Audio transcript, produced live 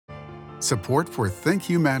Support for Think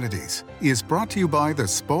Humanities is brought to you by the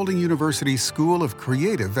Spalding University School of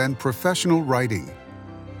Creative and Professional Writing.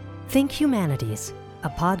 Think Humanities,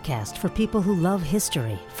 a podcast for people who love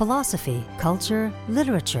history, philosophy, culture,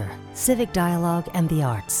 literature, civic dialogue, and the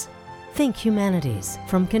arts. Think Humanities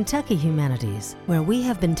from Kentucky Humanities, where we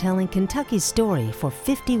have been telling Kentucky's story for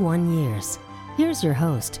 51 years. Here's your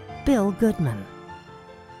host, Bill Goodman.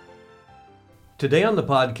 Today on the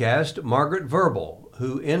podcast, Margaret Verble,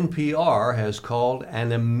 who NPR has called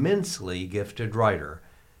an immensely gifted writer,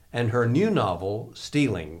 and her new novel,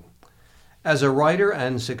 Stealing. As a writer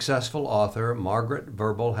and successful author, Margaret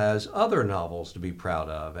Verble has other novels to be proud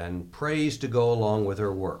of and praise to go along with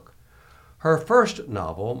her work. Her first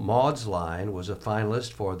novel, Maud's Line, was a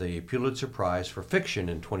finalist for the Pulitzer Prize for Fiction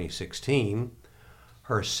in 2016.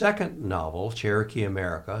 Her second novel, Cherokee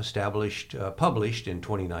America, published in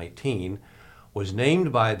 2019, was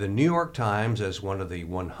named by the New York Times as one of the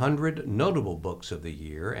 100 notable books of the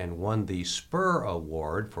year and won the Spur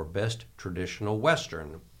Award for Best Traditional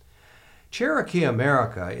Western. Cherokee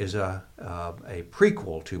America is a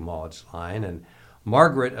prequel to Maud's Line, and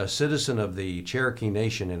Margaret, a citizen of the Cherokee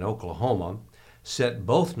Nation in Oklahoma, set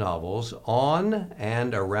both novels on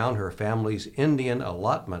and around her family's Indian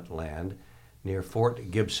allotment land near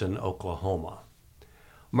Fort Gibson, Oklahoma.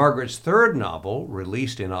 Margaret's third novel,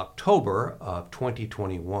 released in October of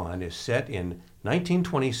 2021, is set in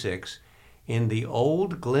 1926 in the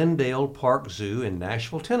old Glendale Park Zoo in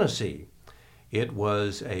Nashville, Tennessee. It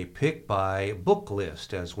was a pick by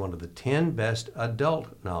Booklist as one of the 10 best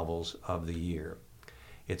adult novels of the year.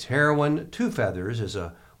 Its heroine, Two Feathers, is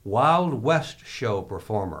a Wild West show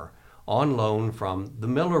performer on loan from the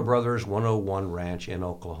Miller Brothers 101 Ranch in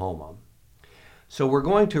Oklahoma. So we're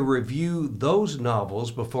going to review those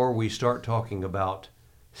novels before we start talking about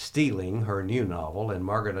Stealing, her new novel. And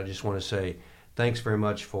Margaret, I just want to say thanks very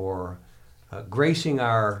much for gracing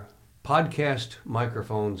our podcast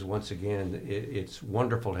microphones once again. It's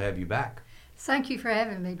wonderful to have you back. Thank you for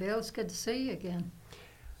having me, Bill. It's good to see you again.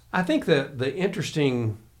 I think that the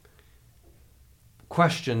interesting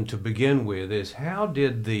question to begin with is, how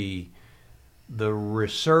did the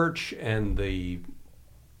research and the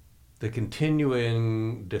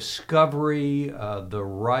continuing discovery, the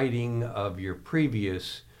writing of your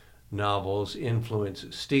previous novels influence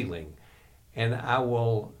Stealing? And I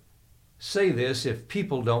will say this, if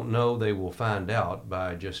people don't know, they will find out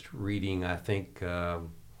by just reading, I think,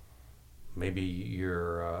 maybe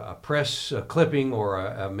a press clipping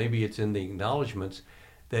or maybe it's in the acknowledgments,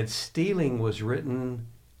 that Stealing was written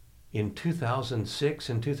in 2006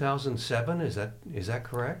 and 2007. Is that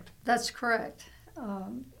correct? That's correct.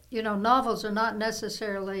 Novels are not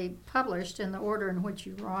necessarily published in the order in which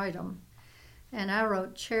you write them. And I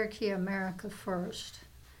wrote Cherokee America first.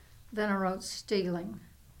 Then I wrote Stealing.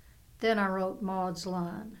 Then I wrote Maud's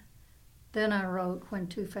Line. Then I wrote When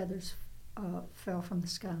Two Feathers Fell from the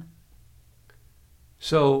Sky.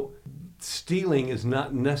 So Stealing is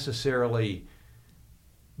not necessarily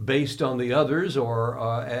based on the others, or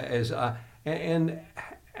and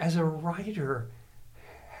as a writer,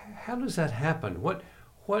 how does that happen? What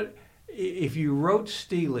if you wrote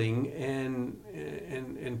Stealing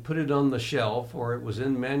and put it on the shelf, or it was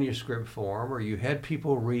in manuscript form, or you had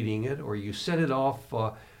people reading it, or you sent it off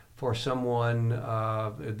for someone,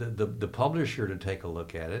 the publisher, to take a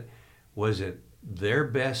look at it? Was it their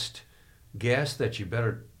best guess that you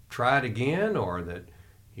better try it again, or that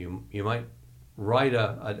you might write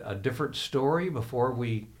a different story before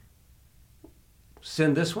we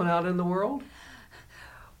send this one out in the world?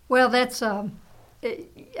 Well, that's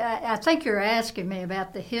I think you're asking me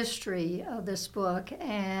about the history of this book,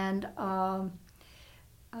 and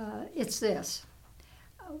it's this.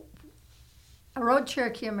 I wrote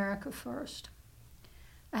Cherokee America first.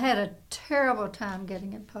 I had a terrible time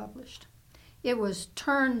getting it published. It was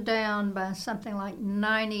turned down by something like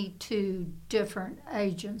 92 different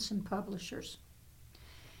agents and publishers.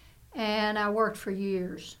 And I worked for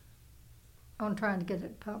years on trying to get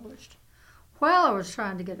it published. While I was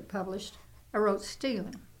trying to get it published, I wrote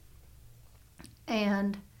Stealing.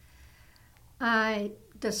 And I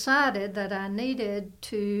decided that I needed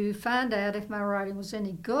to find out if my writing was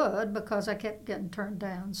any good, because I kept getting turned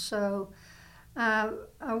down. So I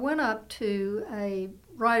went up to a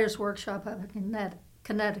writer's workshop up in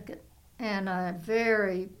Connecticut, and a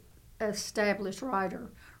very established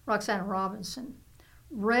writer, Roxana Robinson,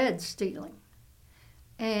 read Stealing,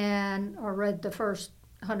 or read the first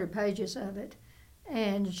 100 pages of it,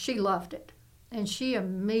 and she loved it. And she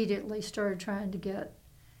immediately started trying to get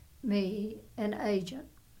me an agent.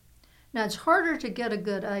 Now, it's harder to get a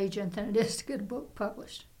good agent than it is to get a book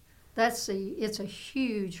published. It's a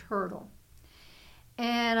huge hurdle.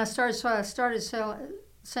 And I started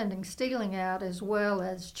sending Stealing out as well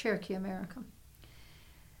as Cherokee America.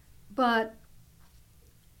 But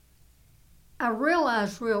I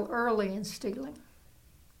realized real early in Stealing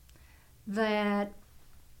that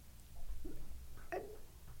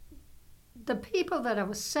the people that I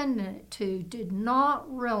was sending it to did not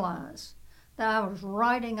realize that I was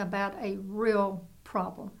writing about a real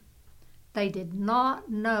problem. They did not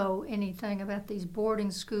know anything about these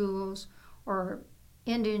boarding schools or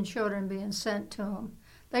Indian children being sent to them.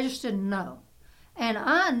 They just didn't know. And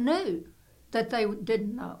I knew that they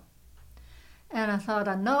didn't know. And I thought,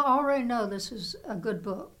 already know this is a good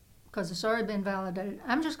book because it's already been validated.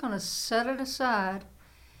 I'm just going to set it aside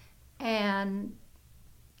and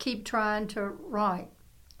keep trying to write.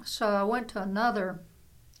 So I went to another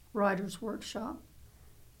writer's workshop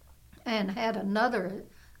and had another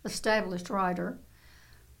established writer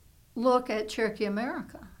look at Cherokee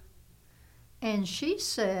America. And she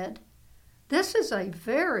said, this is a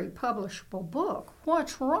very publishable book.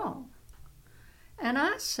 What's wrong? And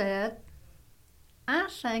I said, I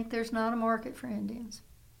think there's not a market for Indians.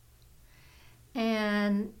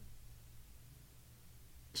 And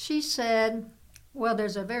she said, well,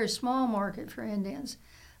 there's a very small market for Indians,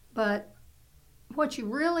 but what you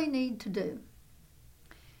really need to do,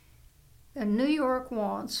 and New York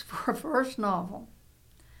wants for a first novel,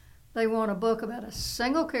 they want a book about a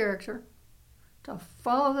single character, to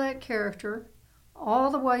follow that character all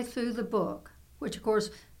the way through the book, which of course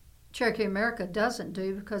Cherokee America doesn't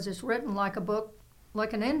do because it's written like a book,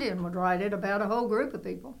 like an Indian would write it about a whole group of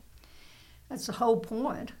people. That's the whole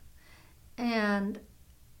point. And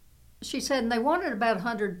she said, and they wanted about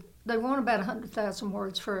 100,000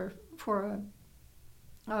 words for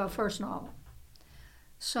a first novel.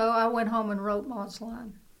 So I went home and wrote Maud's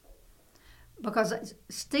Line because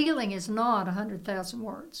Stealing is not 100,000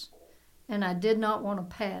 words, and I did not want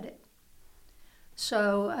to pad it.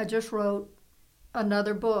 So I just wrote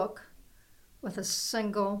another book with a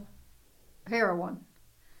single heroine,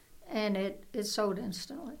 and it sold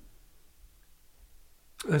instantly.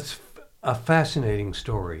 That's a fascinating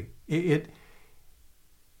story. The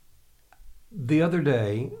other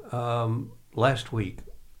day, last week,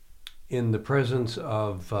 in the presence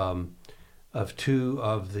of two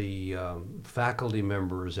of the faculty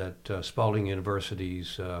members at Spalding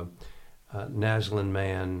University's Naslin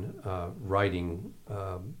Mann writing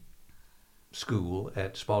school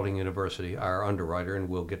at Spalding University, our underwriter, and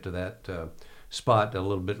we'll get to that spot a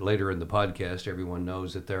little bit later in the podcast. Everyone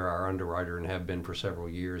knows that they're our underwriter and have been for several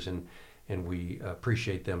years, and we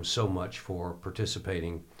appreciate them so much for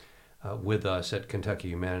participating with us at Kentucky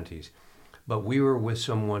Humanities. But we were with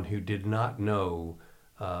someone who did not know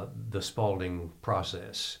the Spalding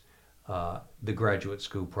process, the graduate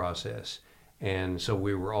school process. And so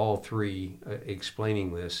we were all three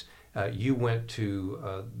explaining this. You went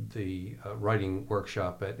to the writing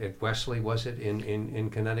workshop at Wesley, was it, in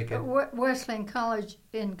Connecticut? Wesleyan College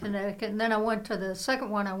in Connecticut. And then I went to the second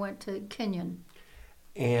one, I went to Kenyon.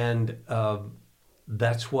 And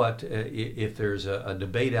that's what, if there's a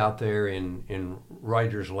debate out there in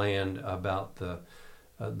writer's land about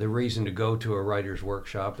the reason to go to a writer's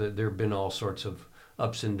workshop, there have been all sorts of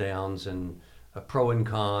ups and downs and pro and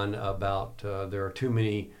con about there are too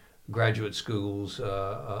many graduate schools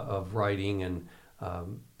of writing, and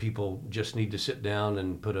people just need to sit down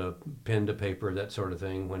and put a pen to paper, that sort of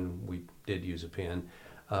thing, when we did use a pen.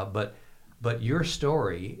 But your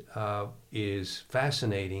story is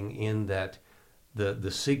fascinating in that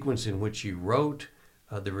the sequence in which you wrote,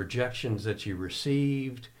 the rejections that you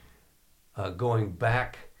received, going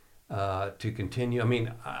back to continue. I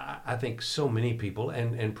mean, I think so many people,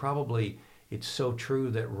 and probably it's so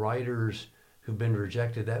true that writers who've been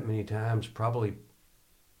rejected that many times probably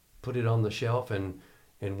put it on the shelf and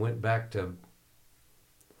went back to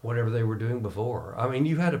whatever they were doing before. I mean,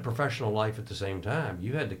 you had a professional life at the same time.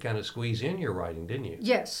 You had to kind of squeeze in your writing, didn't you?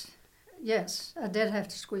 Yes, I did have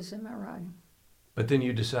to squeeze in my writing. But then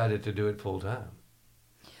you decided to do it full time.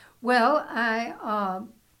 Well, I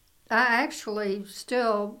actually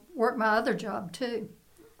still work my other job too.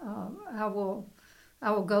 I will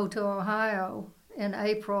go to Ohio in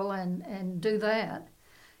April and do that.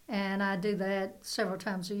 And I do that several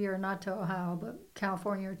times a year, not to Ohio, but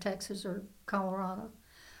California or Texas or Colorado.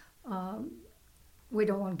 We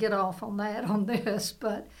don't want to get off on that on this,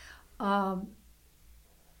 but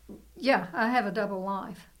yeah, I have a double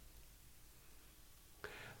life.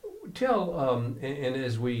 Tell, and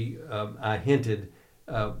as I hinted,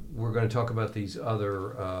 we're going to talk about these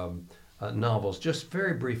other novels. Just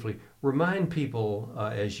very briefly, remind people,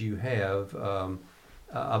 as you have,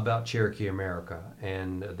 about Cherokee America,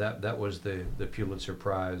 and that was the Pulitzer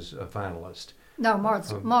Prize finalist. No,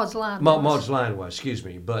 Maud's Line. Maud's Line was, excuse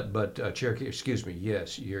me, but Cherokee, excuse me,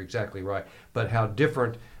 yes, you're exactly right. But how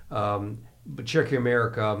different, but Cherokee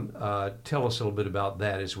America, tell us a little bit about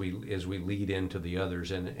that as we lead into the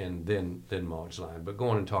others, and then Maud's Line. But go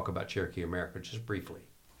on and talk about Cherokee America just briefly.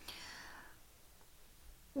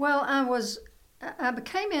 Well, I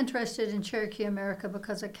became interested in Cherokee America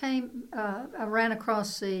because I ran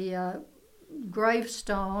across the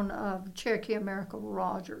gravestone of Cherokee America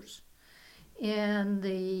Rogers in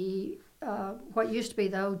the what used to be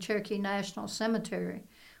the old Cherokee National Cemetery,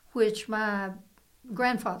 which my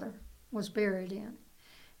grandfather was buried in.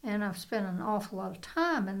 And I've spent an awful lot of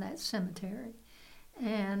time in that cemetery.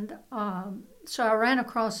 And so I ran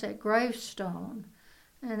across that gravestone,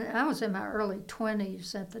 and I was in my early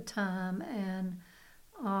 20s at the time, and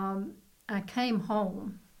I came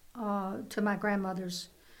home to my grandmother's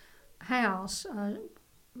house,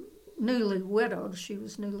 newly widowed. She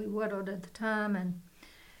was newly widowed at the time, and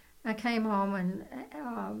I came home and,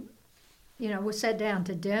 we sat down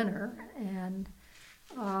to dinner, and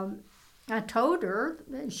I told her,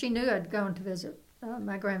 she knew I'd gone to visit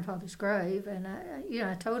my grandfather's grave, and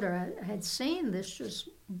I told her I had seen this just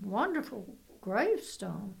wonderful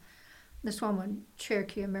gravestone, this woman,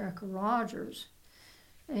 Cherokee America Rogers,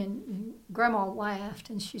 and Grandma laughed,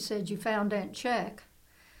 and she said, "You found Aunt Check,"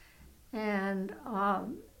 and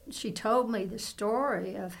she told me the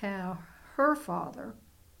story of how her father,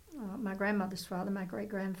 my grandmother's father, my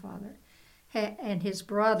great-grandfather, and his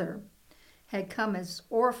brother had come as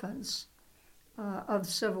orphans of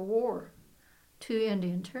the Civil War to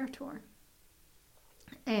Indian Territory,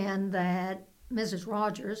 and that Mrs.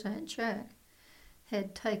 Rogers, Aunt Check,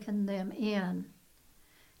 had taken them in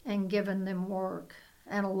and given them work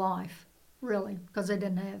and a life, really, because they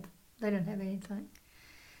didn't have anything.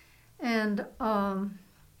 And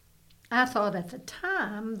I thought at the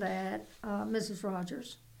time that Mrs.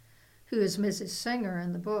 Rogers, who is Mrs. Singer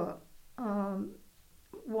in the book,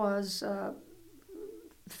 was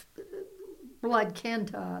blood kin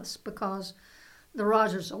to us, because the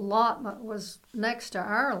Rogers allotment was next to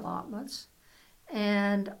our allotments,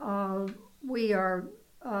 and we are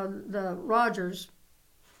the Rogers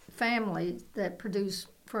family that produced,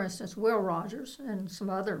 for instance, Will Rogers and some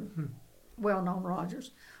other well-known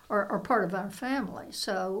Rogers are part of our family.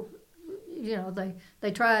 So,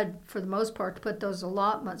 they tried for the most part to put those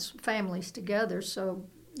allotments, families together. So,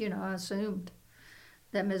 I assumed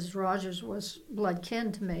that Mrs. Rogers was blood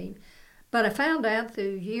kin to me. But I found out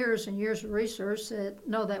through years and years of research that,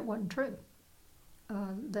 no, that wasn't true.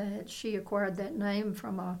 That she acquired that name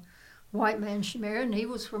from a white man she married, and he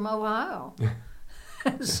was from Ohio.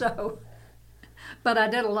 So, but I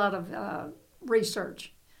did a lot of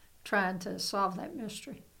research trying to solve that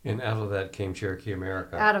mystery. And out of that came Cherokee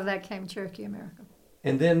America. Out of that came Cherokee America.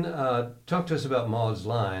 And then talk to us about Maud's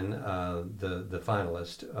Line, the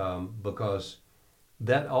finalist, because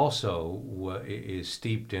that also is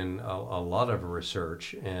steeped in a lot of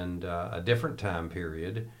research and a different time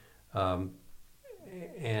period.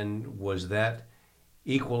 And was that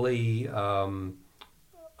equally a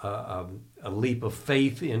leap of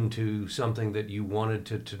faith into something that you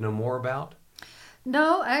wanted to know more about?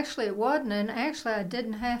 No, actually it wasn't. And actually I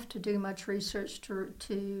didn't have to do much research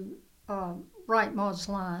to write Maud's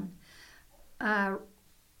Line. I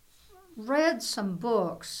read some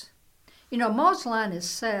books. Maud's Line is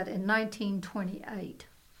set in 1928.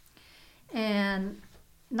 And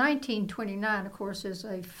 1929, of course, is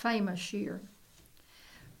a famous year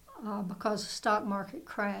because the stock market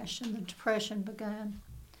crashed and the Depression began.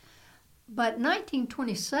 But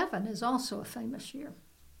 1927 is also a famous year.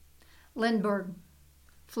 Lindbergh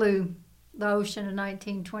flew the ocean in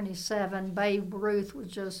 1927. Babe Ruth was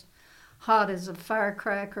just hot as a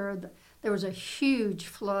firecracker. There was a huge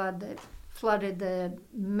flood that flooded the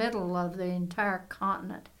middle of the entire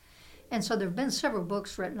continent. And so there have been several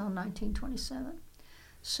books written on 1927.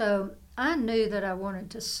 So I knew that I wanted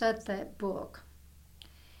to set that book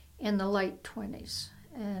in the late 20s.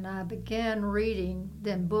 And I began reading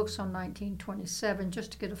then books on 1927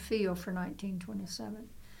 just to get a feel for 1927.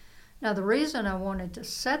 Now the reason I wanted to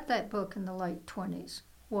set that book in the late 20s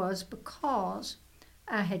was because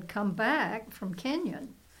I had come back from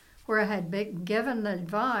Kenyon, where I had been given the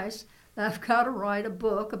advice that I've got to write a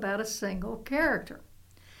book about a single character.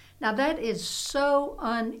 Now that is so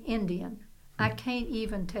un-Indian, I can't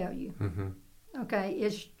even tell you. Mm-hmm. Okay,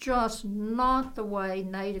 it's just not the way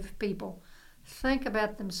Native people think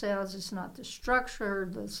about themselves. It's not the structure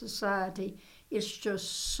of the society. It's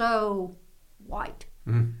just so white.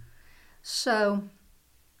 Mm-hmm. So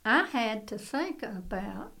I had to think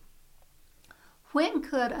about when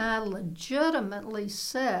could I legitimately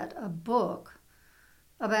set a book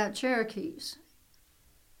about Cherokees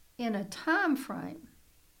in a time frame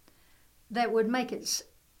that would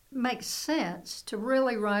make sense to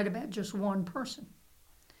really write about just one person.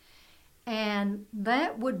 And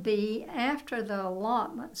that would be after the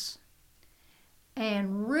allotments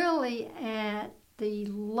and really at the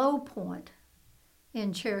low point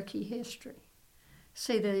in Cherokee history.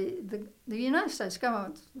 See, the United States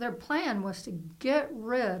government, their plan was to get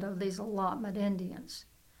rid of these allotment Indians.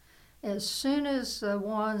 As soon as the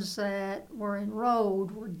ones that were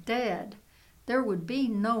enrolled were dead, there would be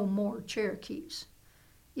no more Cherokees.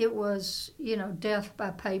 It was, death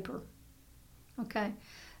by paper. Okay?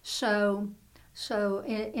 So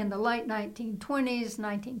in the late 1920s,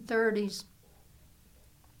 1930s,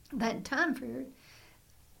 that time period,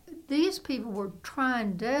 these people were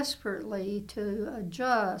trying desperately to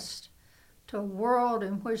adjust to a world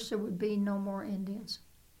in which there would be no more Indians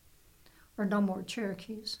or no more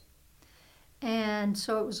Cherokees. And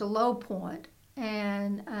so it was a low point,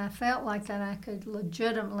 and I felt like that I could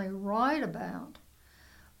legitimately write about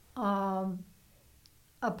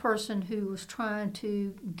a person who was trying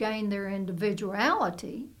to gain their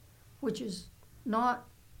individuality, which is not,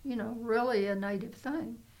 really a native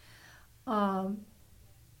thing,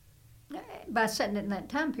 by setting it in that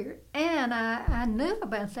time period. And I knew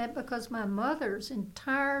about that because my mother's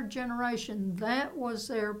entire generation, that was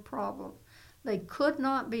their problem. They could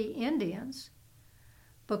not be Indians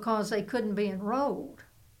because they couldn't be enrolled.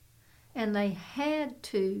 And they had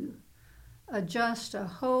to adjust a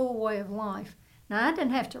whole way of life. Now, I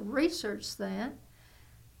didn't have to research that.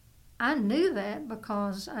 I knew that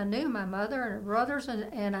because I knew my mother and her brothers,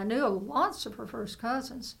 and I knew lots of her first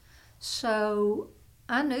cousins. So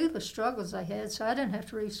I knew the struggles they had, so I didn't have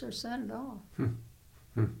to research that at all.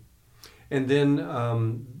 And then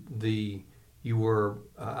you were,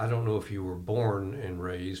 I don't know if you were born and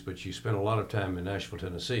raised, but you spent a lot of time in Nashville,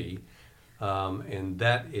 Tennessee, and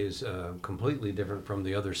that is completely different from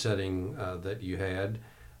the other setting that you had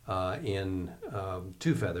in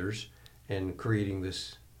Two Feathers, and creating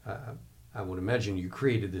this, I would imagine you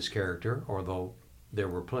created this character, although there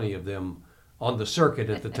were plenty of them on the circuit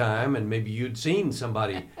at the time, and maybe you'd seen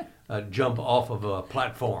somebody jump off of a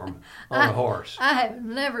platform on a horse. I have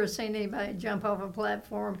never seen anybody jump off a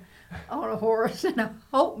platform on a horse, and I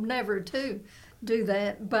hope never to do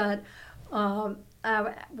that. But I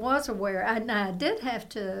was aware. I did have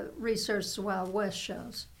to research the Wild West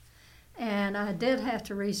shows, and I did have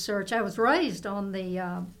to research. I was raised on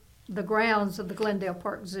the grounds of the Glendale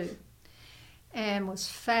Park Zoo, and was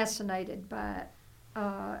fascinated by it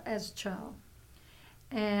as a child.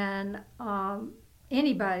 And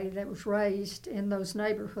anybody that was raised in those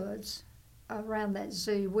neighborhoods around that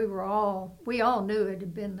zoo, we all knew it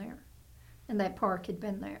had been there, and that park had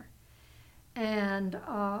been there. And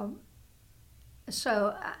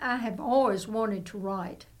so I have always wanted to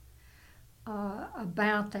write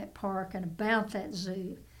about that park and about that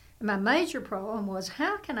zoo. And my major problem was,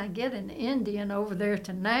 how can I get an Indian over there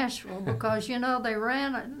to Nashville? Because, they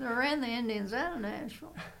ran the Indians out of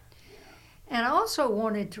Nashville. And I also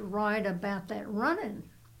wanted to write about that running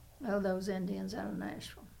of those Indians out of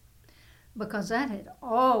Nashville, because that had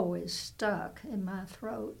always stuck in my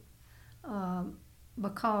throat.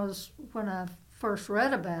 Because when I first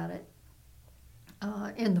read about it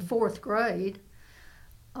in the 4th grade,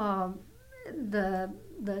 the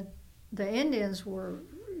Indians were,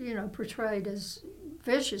 portrayed as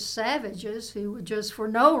vicious savages who would just, for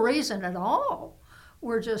no reason at all,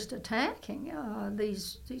 were just attacking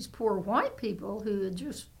these poor white people who had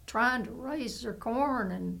just trying to raise their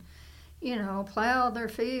corn and, plow their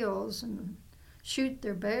fields and shoot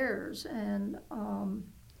their bears. And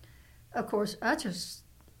of course, that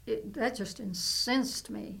just incensed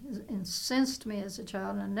me as a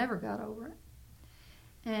child, and I never got over it.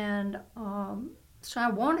 And so I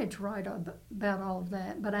wanted to write about all of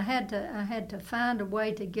that, but I had to find a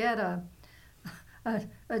way to get a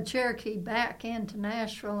Cherokee back into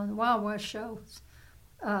Nashville, and the Wild West shows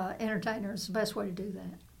entertainer is the best way to do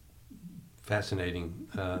that. Fascinating,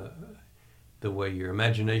 the way your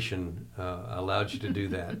imagination allowed you to do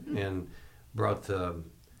that and brought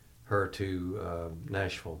her to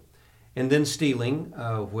Nashville. And then Stealing,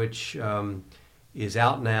 which is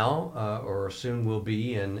out now, or soon will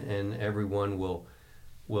be, and everyone will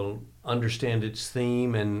understand its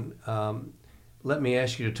theme. And let me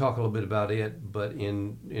ask you to talk a little bit about it, but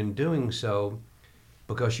in doing so,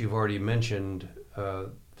 because you've already mentioned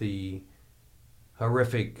the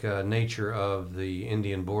horrific nature of the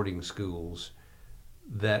Indian boarding schools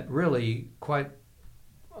that really quite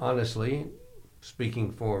honestly,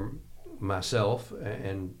 speaking for myself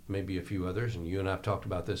and maybe a few others, and you and I have talked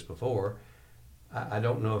about this before, I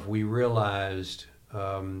don't know if we realized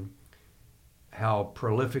how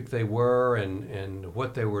prolific they were and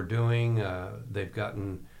what they were doing. They've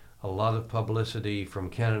gotten a lot of publicity from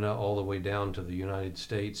Canada all the way down to the United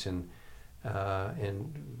States and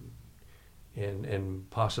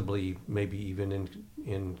possibly maybe even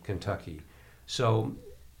in Kentucky. So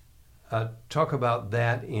talk about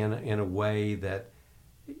that in a way that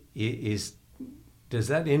does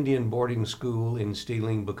that Indian boarding school in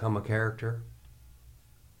Steeling become a character?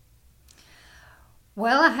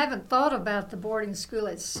 Well, I haven't thought about the boarding school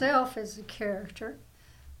itself as a character.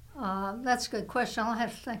 That's a good question. I'll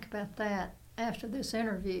have to think about that after this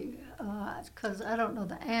interview because I don't know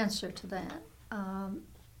the answer to that.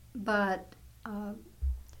 But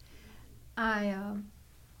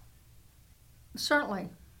certainly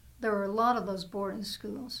there were a lot of those boarding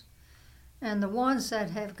schools. And the ones that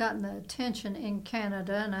have gotten the attention in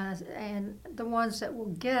Canada and the ones that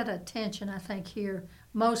will get attention, I think, here,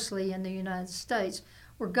 mostly in the United States,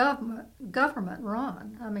 were government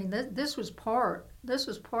run. I mean, this was part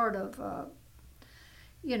of a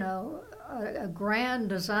grand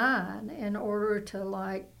design in order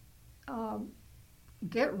to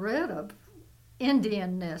get rid of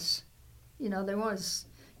Indianness. They want to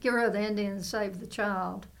get rid of the Indian and save the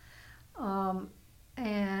child.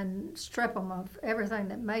 And strip them of everything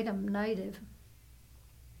that made them native.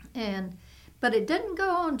 But it didn't go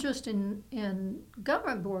on just in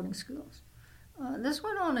government boarding schools. This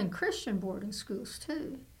went on in Christian boarding schools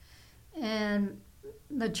too. And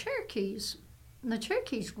the Cherokees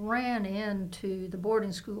ran into the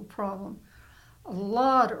boarding school problem a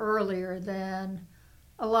lot earlier than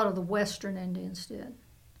a lot of the Western Indians did.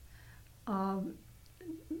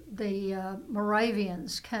 The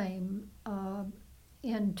Moravians came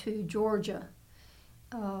into Georgia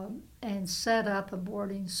and set up a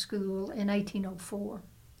boarding school in 1804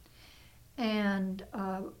 and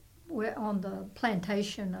on the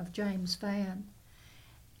plantation of James Vann.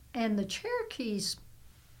 And the Cherokees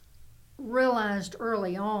realized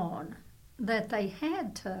early on that they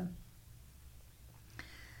had to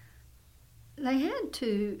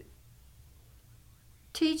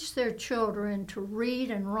teach their children to read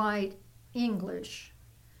and write English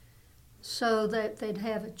so that they'd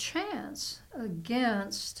have a chance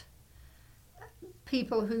against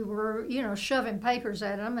people who were, shoving papers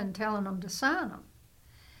at them and telling them to sign them.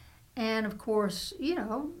 And of course,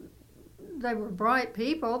 they were bright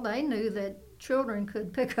people. They knew that children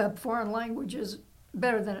could pick up foreign languages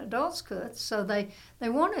better than adults could. So they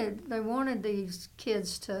wanted these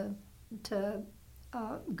kids to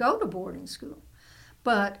go to boarding school.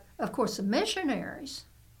 But of course, the missionaries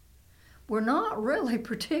were not really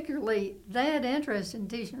particularly that interested in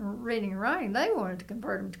teaching reading and writing. They wanted to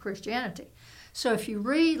convert them to Christianity. So if you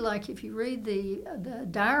read the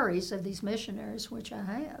diaries of these missionaries, which I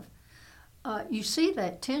have, you see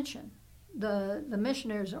that tension. The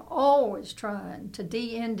missionaries are always trying to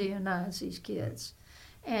de-Indianize these kids,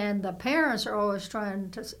 and the parents are always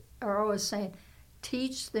saying,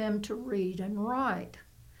 teach them to read and write.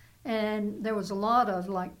 And there was a lot of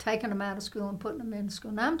taking them out of school and putting them in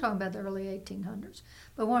school. Now I'm talking about the early 1800s.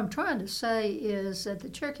 But what I'm trying to say is that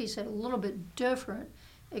the Cherokees had a little bit different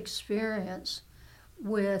experience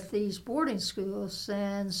with these boarding schools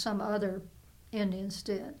than some other Indians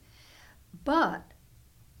did. But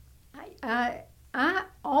I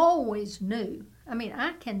always knew,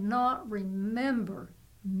 I cannot remember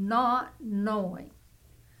not knowing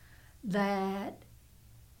that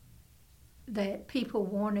people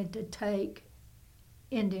wanted to take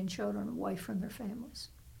Indian children away from their families.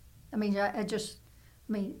 You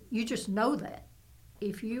just know that.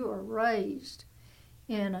 If you are raised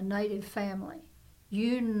in a native family,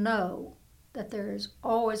 you know that there is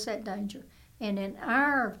always that danger. And in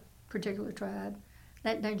our particular tribe,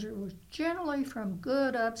 that danger was generally from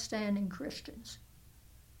good, upstanding Christians.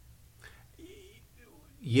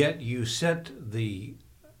 Yet you set the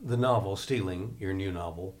novel, Steeling, your new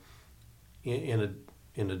novel, in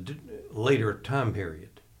a later time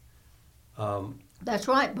period. That's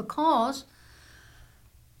right, because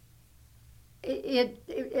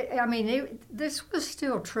this was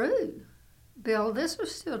still true, Bill. This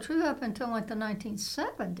was still true up until the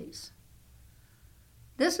 1970s.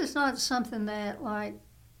 This is not something that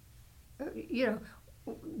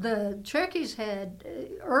the Cherokees had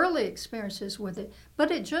early experiences with it,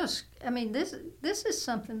 but it just, this is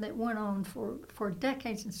something that went on for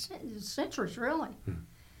decades and centuries, really.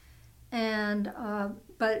 And,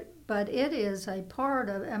 but it is a part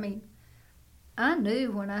of, I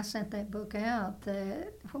knew when I sent that book out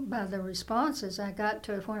that by the responses I got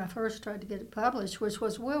to it when I first tried to get it published, which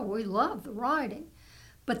was, well, we love the writing.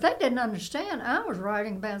 But they didn't understand I was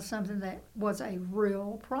writing about something that was a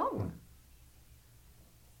real problem.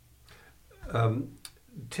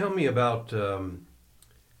 Tell me about the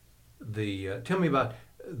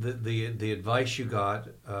advice you got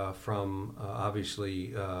from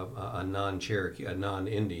obviously a non-Cherokee, a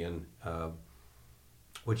non-Indian,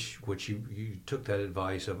 which you took that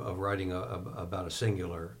advice of writing about a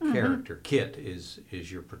singular character. Kit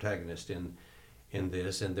is your protagonist in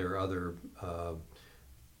this, and there are other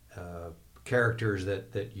characters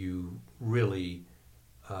that you really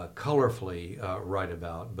colorfully write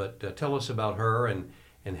about. But tell us about her and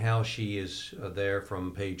how she is there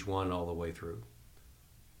from page 1 all the way through.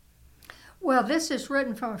 Well, this is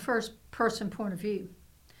written from a first-person point of view,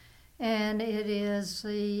 and it is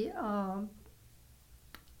the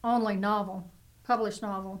only published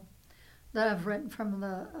novel, that I've written from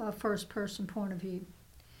the first-person point of view.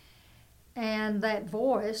 And that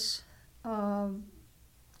voice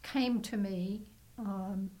came to me.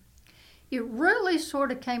 It really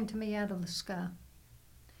sort of came to me out of the sky.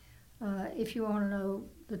 If you want to know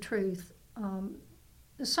the truth,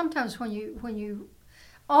 sometimes when you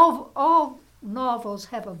all novels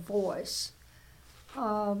have a voice.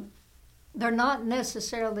 They're not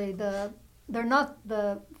necessarily they're not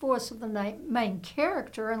the voice of the main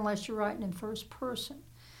character unless you're writing in first person.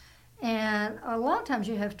 And a lot of times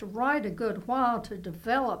you have to write a good while to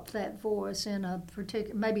develop that voice in a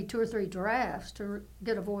particular, maybe 2 or 3 drafts to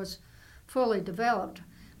get a voice fully developed.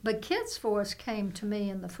 But Kit's voice came to me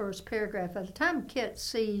in the first paragraph. By the time Kit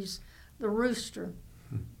sees the rooster,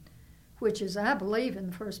 which is, I believe, in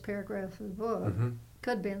the first paragraph of the book,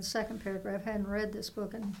 could be in the second paragraph. I hadn't read this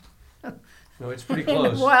book in no, it's pretty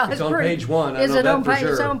close. Well, it's on page 1. Is it on page?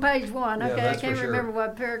 Sure. It's on page 1. Yeah, okay, I can't remember sure.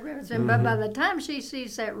 what paragraph it's in. But by the time she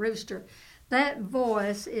sees that rooster, that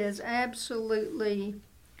voice is absolutely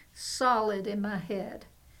solid in my head.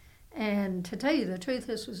 And to tell you the truth,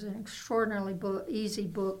 this was an extraordinarily easy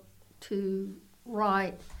book to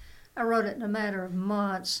write. I wrote it in a matter of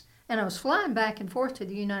months, and I was flying back and forth to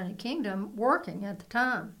the United Kingdom working at the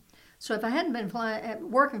time. So if I hadn't been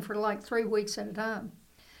working for like 3 weeks at a time,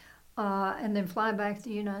 and then fly back to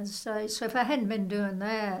the United States. So if I hadn't been doing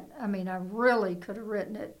that, I mean, I really could have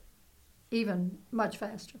written it even much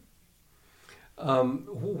faster.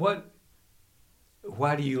 Why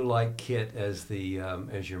do you like Kit as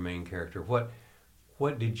as your main character?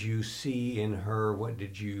 What did you see in her?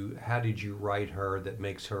 How did you write her that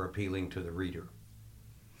makes her appealing to the reader?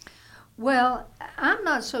 Well, I'm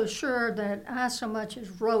not so sure that I so much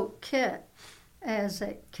as wrote Kit as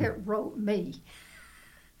that Kit wrote me.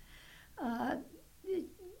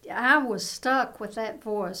 I was stuck with that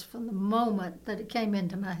voice from the moment that it came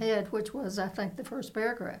into my head, which was, I think, the first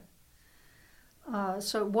paragraph.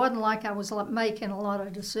 So it wasn't like I was making a lot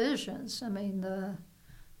of decisions. I mean, the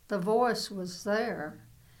voice was there,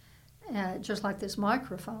 just like this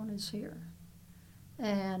microphone is here.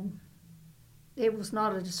 And it was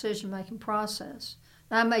not a decision-making process.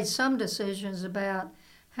 I made some decisions about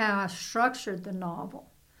how I structured the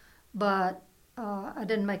novel, but I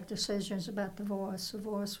didn't make decisions about the voice. The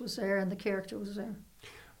voice was there and the character was there.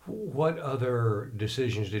 What other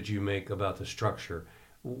decisions did you make about the structure?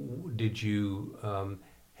 Did you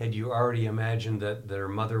had you already imagined that their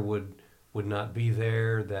mother would not be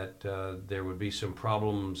there, that there would be some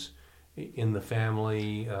problems in the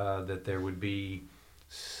family, that there would be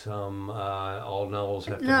some all novels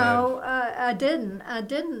have to have? No, I didn't.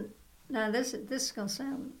 Now this is gonna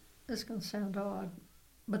sound odd,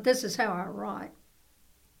 but this is how I write.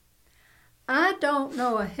 I don't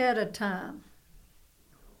know ahead of time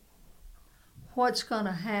what's going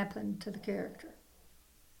to happen to the character.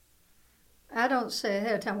 I don't say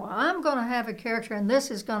ahead of time, well, I'm going to have a character and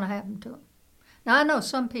this is going to happen to him. Now, I know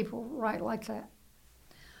some people write like that,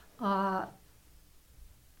 but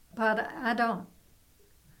I don't.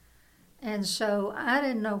 And so I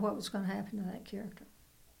didn't know what was going to happen to that character.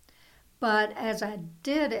 But as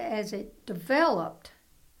it developed,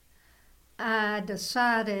 I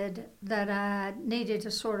decided that I needed to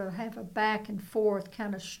sort of have a back and forth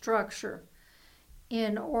kind of structure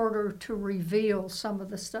in order to reveal some of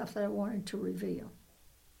the stuff that I wanted to reveal.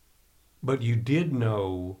 But you did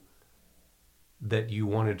know that you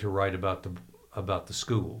wanted to write about the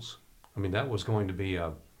schools. I mean, that was going to be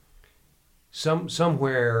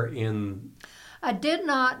somewhere in. I did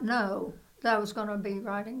not know that I was going to be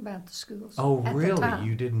writing about the schools. Oh, really?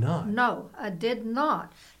 You did not? No, I did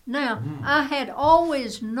not. Now, I had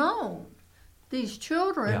always known these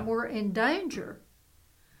children were in danger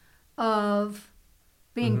of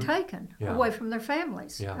being taken Yeah. away from their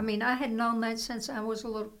families. Yeah. I mean, I had known that since I was a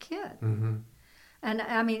little kid. Mm-hmm. And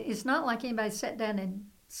I mean, it's not like anybody sat down and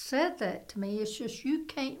said that to me. It's just you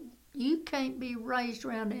can't be raised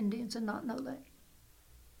around Indians and not know that.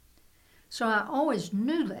 So I always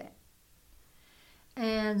knew that.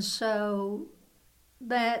 And so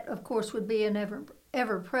that, of course, would be an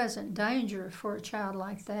ever-present danger for a child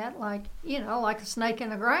like that. Like a snake in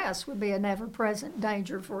the grass would be an ever-present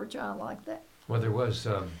danger for a child like that. Well, there was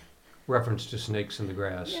reference to snakes in the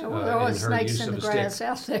grass. Yeah, well, there are in her snakes use in of the a grass stick.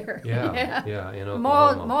 out there. Yeah, in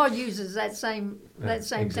Oklahoma. Maud uses that same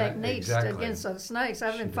techniques exactly. against those snakes.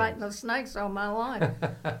 I've been fighting those snakes all my life.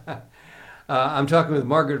 I'm talking with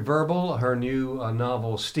Margaret Verble. Her new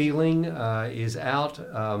novel, Stealing, is out,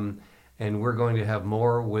 and we're going to have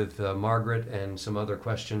more with Margaret and some other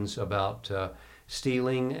questions about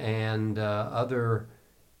stealing and other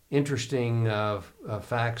interesting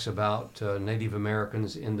facts about Native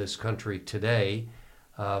Americans in this country today.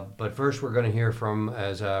 But first, we're going to hear from,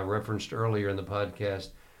 as I referenced earlier in the podcast,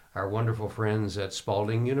 our wonderful friends at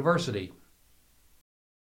Spalding University.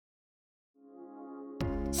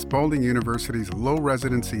 Spalding University's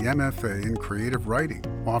low-residency MFA in creative writing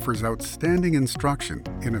offers outstanding instruction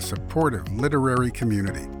in a supportive literary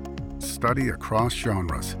community. Study across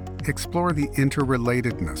genres. Explore the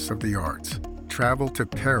interrelatedness of the arts. Travel to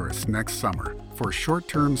Paris next summer for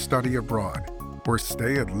short-term study abroad, or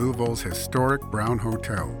stay at Louisville's historic Brown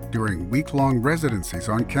Hotel during week-long residencies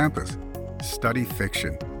on campus. Study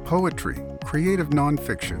fiction, poetry, creative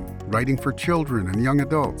nonfiction, writing for children and young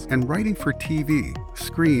adults, and writing for TV,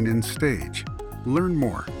 screen, and stage. Learn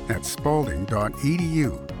more at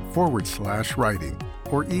spalding.edu/writing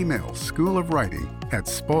or email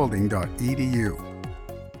schoolofwriting@spalding.edu.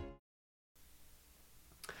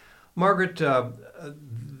 Margaret, I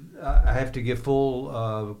have to give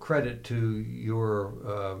full credit to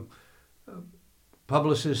your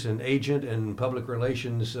publicist and agent and public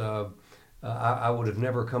relations. I would have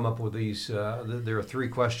never come up with these. There are 3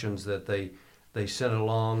 questions that they sent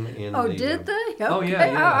along in. Oh, the, did they? Okay. Oh yeah.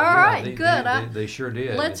 All right, good. They sure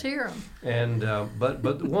did. Let's hear them. And but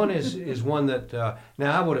one is one that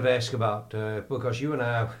now I would have asked about because you and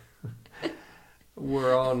I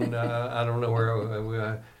were on I don't know where we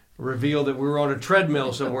revealed that we were on a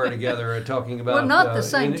treadmill somewhere together talking about. Well, not the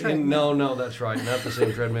same treadmill. No, that's right, not the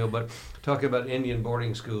same treadmill, but talking about Indian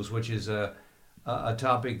boarding schools, which is a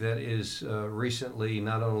topic that is recently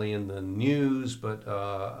not only in the news, but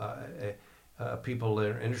people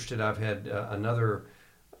that are interested. I've had an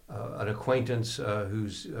acquaintance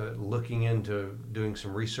who's looking into doing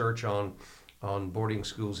some research on boarding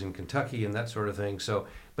schools in Kentucky and that sort of thing. So,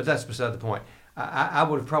 but that's beside the point. I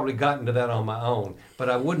would have probably gotten to that on my own, but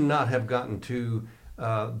I would not have gotten to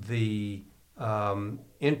the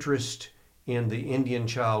interest in the Indian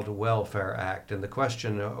Child Welfare Act. And the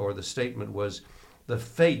question or the statement was the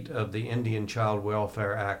fate of the Indian Child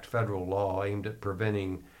Welfare Act, federal law aimed at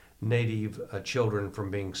preventing Native children from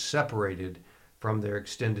being separated from their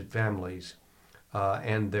extended families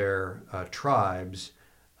and their tribes,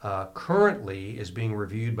 currently is being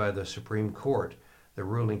reviewed by the Supreme Court. The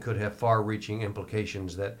ruling could have far-reaching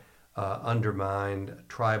implications that undermine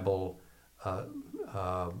tribal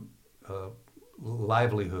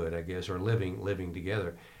livelihood, I guess, or living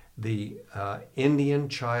together. The Indian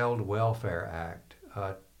Child Welfare Act.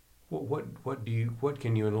 What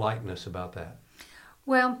can you enlighten us about that?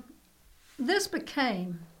 Well, this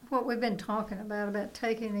became what we've been talking about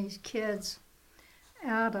taking these kids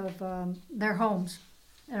out of their homes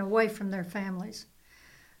and away from their families.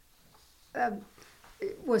 It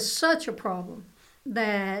was such a problem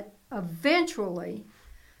that eventually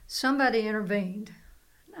somebody intervened.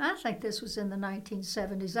 I think this was in the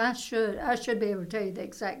 1970s. I should be able to tell you the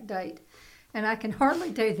exact date, and I can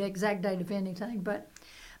hardly tell you the exact date of anything. But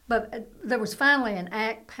there was finally an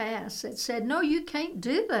act passed that said, no, you can't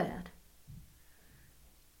do that.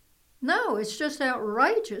 No, it's just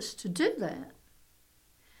outrageous to do that.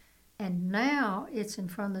 And now it's in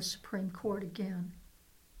front of the Supreme Court again.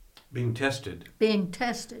 Being tested,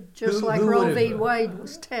 just like Roe v. Wade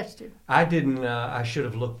was tested. I didn't. I should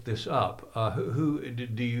have looked this up. Who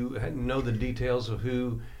do you know the details of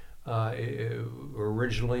who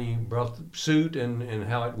originally brought the suit and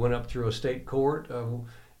how it went up through a state court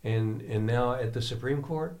and now at the Supreme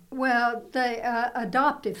Court? Well, the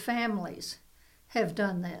adoptive families have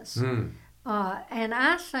done this. And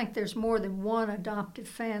I think there's more than one adoptive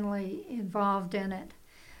family involved in it.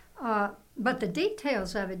 But the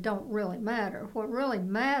details of it don't really matter. What really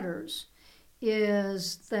matters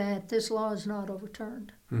is that this law is not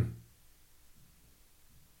overturned.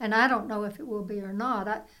 And I don't know if it will be or not.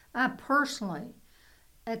 I personally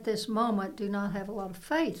at this moment, do not have a lot of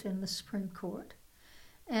faith in the Supreme Court.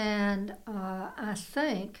 And I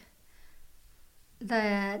think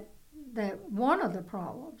that one of the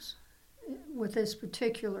problems with this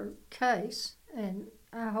particular case, and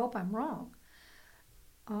I hope I'm wrong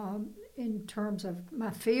in terms of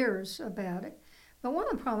my fears about it, but one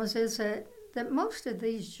of the problems is that most of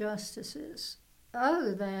these justices,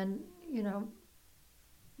 other than,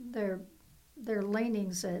 their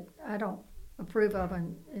leanings that I don't approve of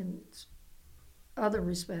in other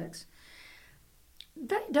respects,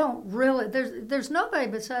 they don't really, there's nobody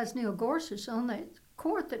besides Neil Gorsuch on that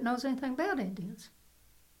court that knows anything about Indians.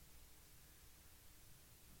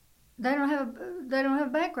 They don't have a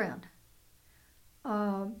background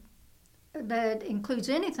that includes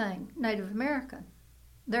anything Native American.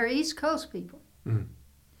 They're East Coast people. Mm.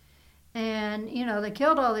 And, they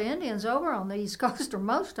killed all the Indians over on the East Coast, or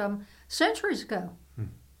most of them, centuries ago. Mm.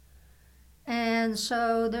 And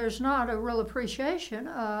so there's not a real appreciation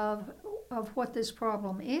of what this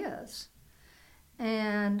problem is.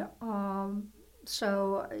 And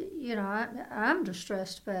so, I'm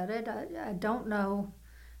distressed about it. I don't know,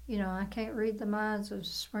 I can't read the minds of the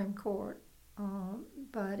Supreme Court,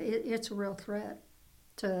 but it's a real threat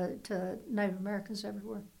to Native Americans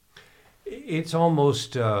everywhere. It's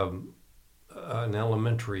almost an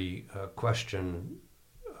elementary question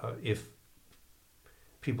if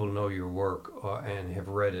people know your work and have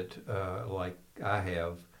read it like I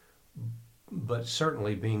have, but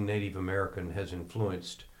certainly being Native American has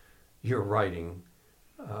influenced your writing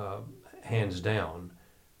hands down.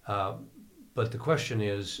 But the question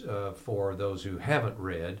is, for those who haven't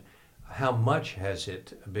read, how much has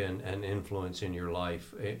it been an influence in your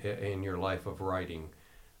life of writing,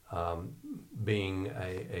 being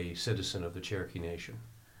a citizen of the Cherokee Nation?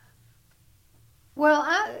 Well,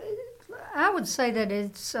 I would say that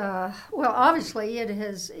it's, obviously it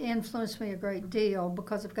has influenced me a great deal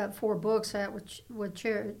because I've got 4 books out with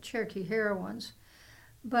Cherokee heroines.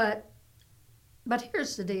 But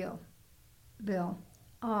here's the deal, Bill.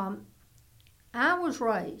 I was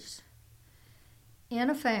raised in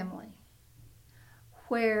a family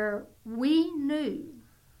where we knew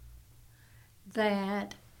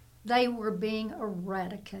that they were being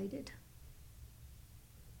eradicated.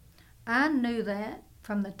 I knew that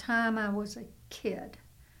from the time I was a kid,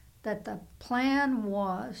 that the plan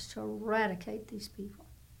was to eradicate these people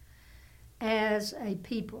as a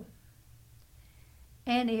people.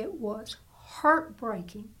 And it was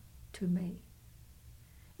heartbreaking to me.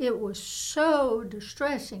 It was so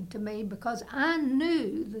distressing to me because I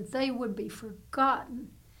knew that they would be forgotten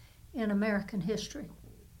in American history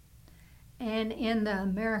and in the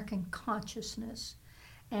American consciousness.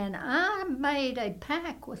 And I made a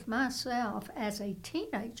pact with myself as a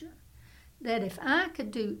teenager that if I could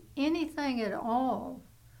do anything at all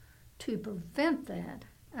to prevent that,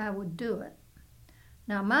 I would do it.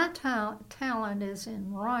 Now, my talent is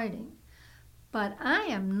in writing, but I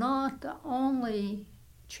am not the only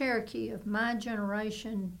Cherokee of my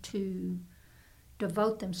generation to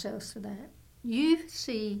devote themselves to that. You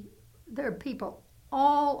see, there are people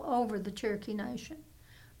all over the Cherokee Nation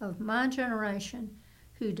of my generation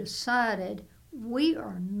who decided we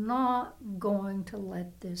are not going to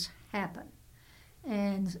let this happen.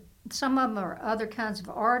 And some of them are other kinds of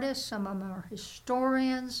artists, some of them are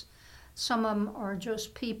historians, some of them are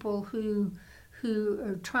just people who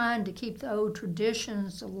are trying to keep the old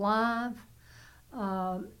traditions alive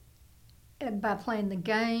by playing the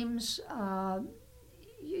games, and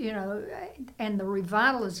the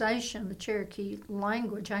revitalization of the Cherokee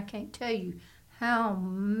language. I can't tell you how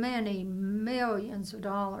many millions of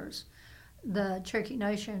dollars the Cherokee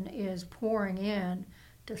Nation is pouring in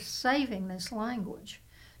to saving this language.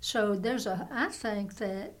 So I think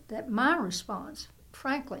that my response,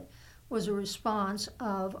 frankly, was a response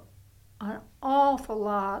of an awful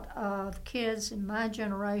lot of kids in my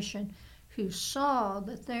generation who saw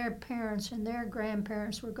that their parents and their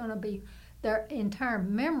grandparents were going to be, their entire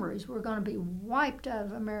memories were going to be wiped out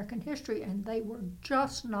of American history, and they were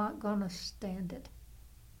just not going to stand it.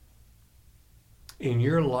 In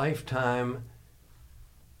your lifetime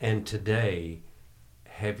and today,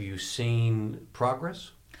 have you seen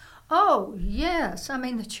progress? Oh, yes. I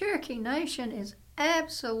mean, the Cherokee Nation is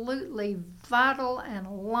absolutely vital and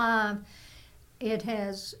alive. It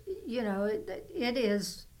has, it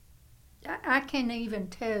is, I can't even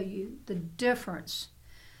tell you the difference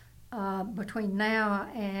between now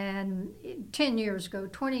and 10 years ago,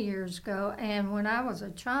 20 years ago, and when I was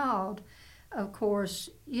a child. Of course,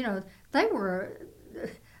 they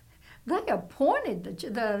appointed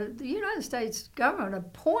the United States government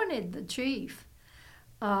appointed the chief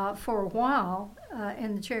for a while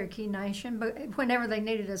in the Cherokee Nation, but whenever they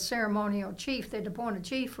needed a ceremonial chief, they'd appoint a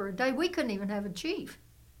chief for a day. We couldn't even have a chief.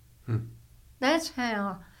 That's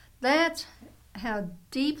how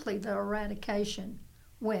deeply the eradication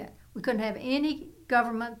went. We couldn't have any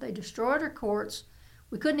government. They destroyed our courts.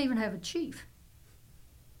 We couldn't even have a chief.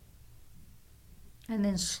 And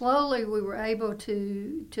then slowly we were able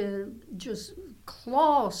to just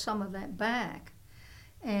claw some of that back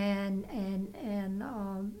and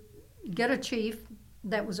get a chief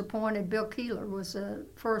that was appointed. Bill Keeler was the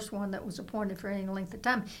first one that was appointed for any length of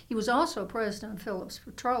time. He was also president of Phillips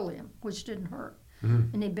Petroleum, which didn't hurt.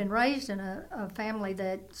 And he'd been raised in a family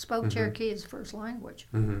that spoke Cherokee as first language.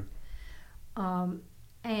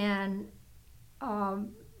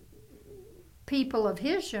 People of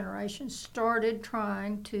his generation started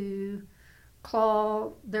trying to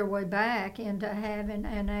claw their way back into having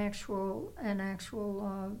an actual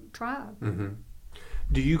tribe.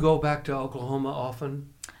 Do you go back to Oklahoma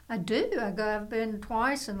often? I do. I've been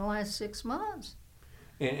twice in the last 6 months.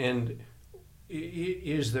 And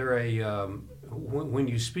is there a when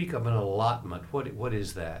you speak of an allotment, what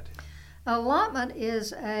is that? Allotment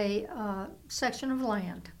is a section of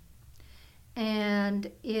land, and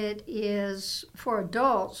it is for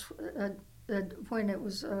adults. When it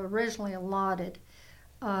was originally allotted,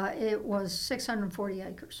 it was 640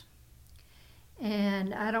 acres.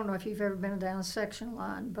 And I don't know if you've ever been down section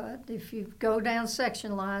line, but if you go down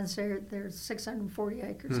section lines, there's 640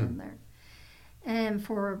 acres in there. And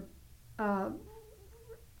for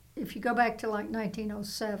if you go back to like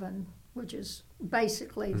 1907, which is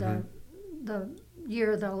basically the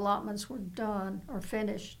year the allotments were done or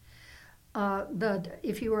finished,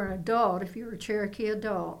 if you were an adult, if you were a Cherokee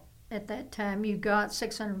adult at that time, you got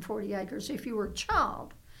 640 acres. If you were a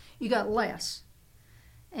child, you got less.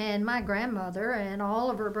 And my grandmother and all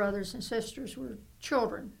of her brothers and sisters were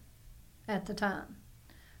children at the time,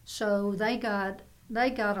 so they got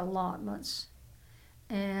allotments,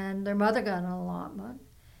 and their mother got an allotment,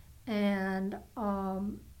 and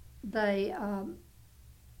they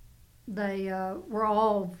were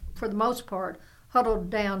all, for the most part, huddled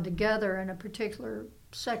down together in a particular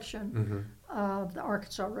section of the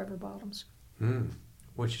Arkansas River bottoms.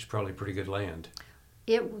 Which is probably pretty good land.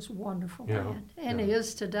 It was wonderful land, and it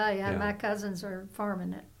is today. My cousins are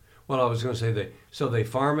farming it. Well, I was going to say they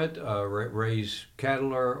farm it, raise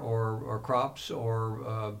cattle or crops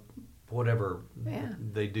or whatever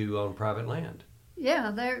they do on private land.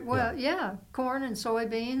 Yeah, corn and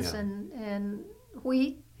soybeans and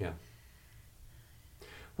wheat. Yeah.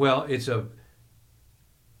 Well, it's a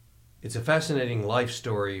fascinating life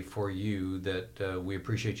story for you that we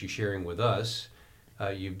appreciate you sharing with us.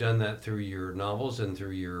 You've done that through your novels and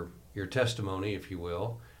through your testimony, if you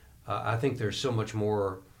will. I think there's so much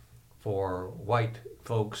more for white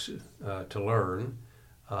folks to learn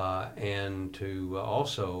and to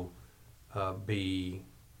also be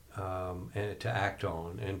and to act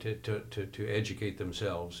on and to educate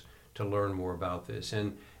themselves to learn more about this.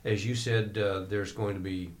 And as you said, there's going to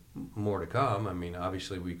be more to come. I mean,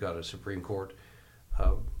 obviously we've got a Supreme Court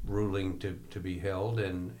ruling to be held,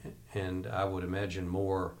 and I would imagine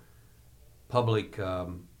more public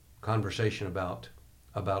conversation about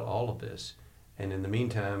all of this. And in the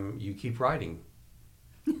meantime, you keep writing.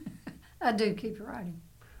 I do keep writing.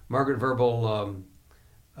 Margaret Verble,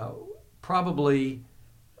 probably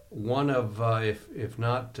one of, if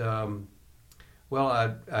not,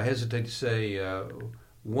 I hesitate to say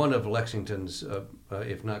one of Lexington's,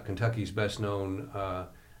 if not Kentucky's best known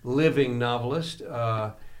living novelist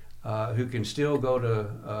who can still go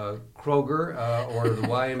to Kroger or the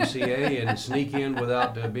YMCA and sneak in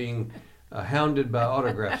without being hounded by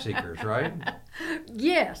autograph seekers, right?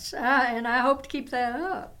 Yes, and I hope to keep that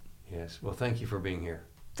up. Yes, well, thank you for being here.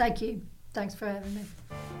 Thank you. Thanks for having me.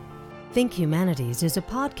 Think Humanities is a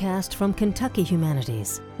podcast from Kentucky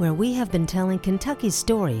Humanities, where we have been telling Kentucky's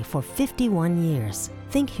story for 51 years.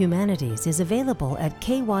 Think Humanities is available at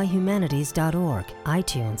kyhumanities.org,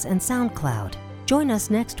 iTunes, and SoundCloud. Join us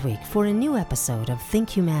next week for a new episode of Think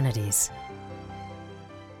Humanities.